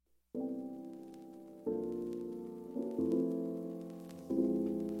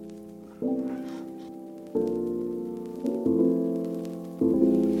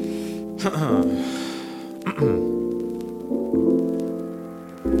Yeah,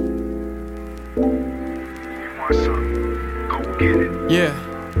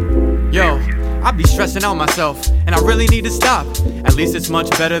 yo, I be stressing out myself, and I really need to stop. At least it's much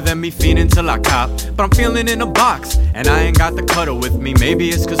better than me fiending till I cop. But I'm feeling in a box, and I ain't got the cuddle with me. Maybe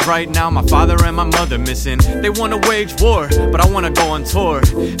it's cause right now my father and my mother missing. They wanna wage war, but I wanna go on tour.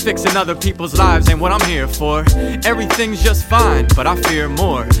 Fixing other people's lives ain't what I'm here for. Everything's just fine, but I fear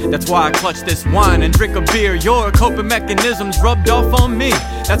more. That's why I clutch this wine and drink a beer. Your coping mechanisms rubbed off on me.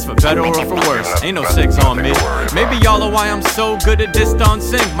 That's for better or for worse, ain't no six on me. Maybe y'all are why I'm so good at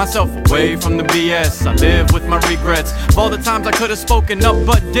distancing myself away from the BS. I live with my regrets of all the times I could've spoken up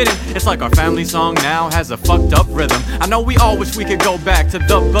but didn't. It's like our family song now has a fucked up rhythm. I know we all wish we could go back to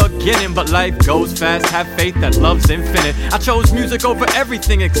the beginning, but life goes fast, have faith that love's infinite. I chose music over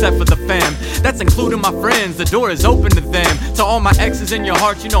everything except for the fam. That's including my friends, the door is open to them. To all my exes in your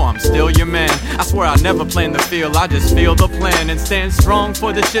heart, you know I'm still your man. I swear I never plan to feel, I just feel the plan. And stand strong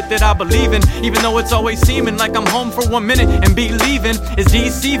for the shit that I believe in. Even though it's always seeming like I'm home for 1 minute and be leaving is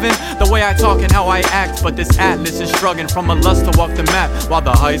deceiving. The way I talk and how I act, but this atlas is shrugging from a lust to walk the map. While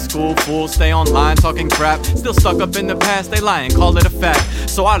the high school fools stay online talking crap. Still stuck up in the past, they lie and call it a fact.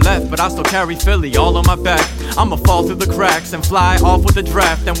 So I left, but I still carry Philly all on my back. I'ma fall through the cracks and fly off with a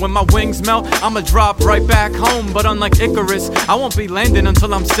draft. And when my wings melt, I'ma drop right back home. But unlike Icarus, I won't be landing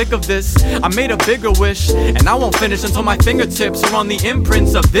until I'm sick of this. I made a bigger wish, and I won't finish until my fingertips are on the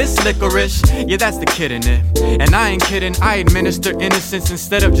imprints of this licorice. Yeah, that's the kid in it. And I ain't kidding, I administer innocence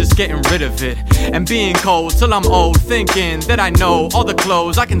instead of just getting rid of it. And being cold till I'm old, thinking that I know all the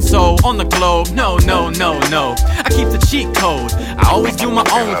clothes I can sew on the globe. No, no, no, no, I keep the cheat code. I always do my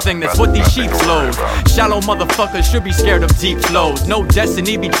own thing, that's what these sheeps load. Shallow motherfuckers should be scared of deep flows. No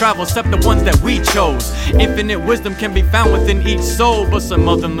destiny be traveled except the ones that we chose. Infinite wisdom can be found within each soul, but some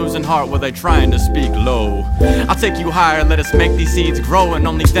of them losing heart while they trying to speak low. I'll take you higher, let us make these seeds grow. And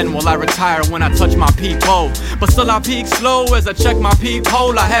only then will I retire when I touch my peephole. But still I peak slow as I check my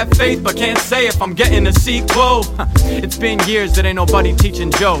peephole. I have faith but can't say if I'm getting a sequel. It's been years that ain't nobody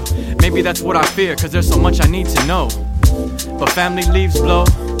teaching Joe. Maybe that's what I fear, cause there's so much I need to know. But family leaves blow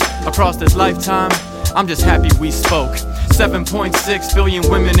across this lifetime. I'm just happy we spoke. 7.6 billion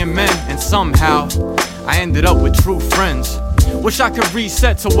women and men, and somehow I ended up with true friends. Wish I could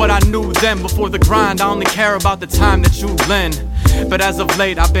reset to what I knew then. Before the grind, I only care about the time that you lend. But as of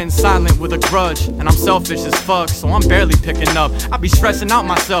late, I've been silent with a grudge, and I'm selfish as fuck, so I'm barely picking up. I be stressing out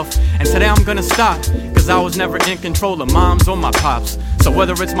myself, and today I'm gonna stop. Cause I was never in control of moms or my pops. So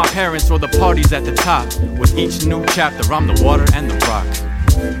whether it's my parents or the parties at the top, with each new chapter, I'm the water and the rock.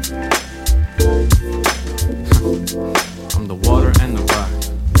 I'm the water and the rock.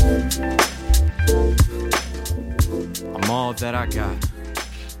 I'm all that I got.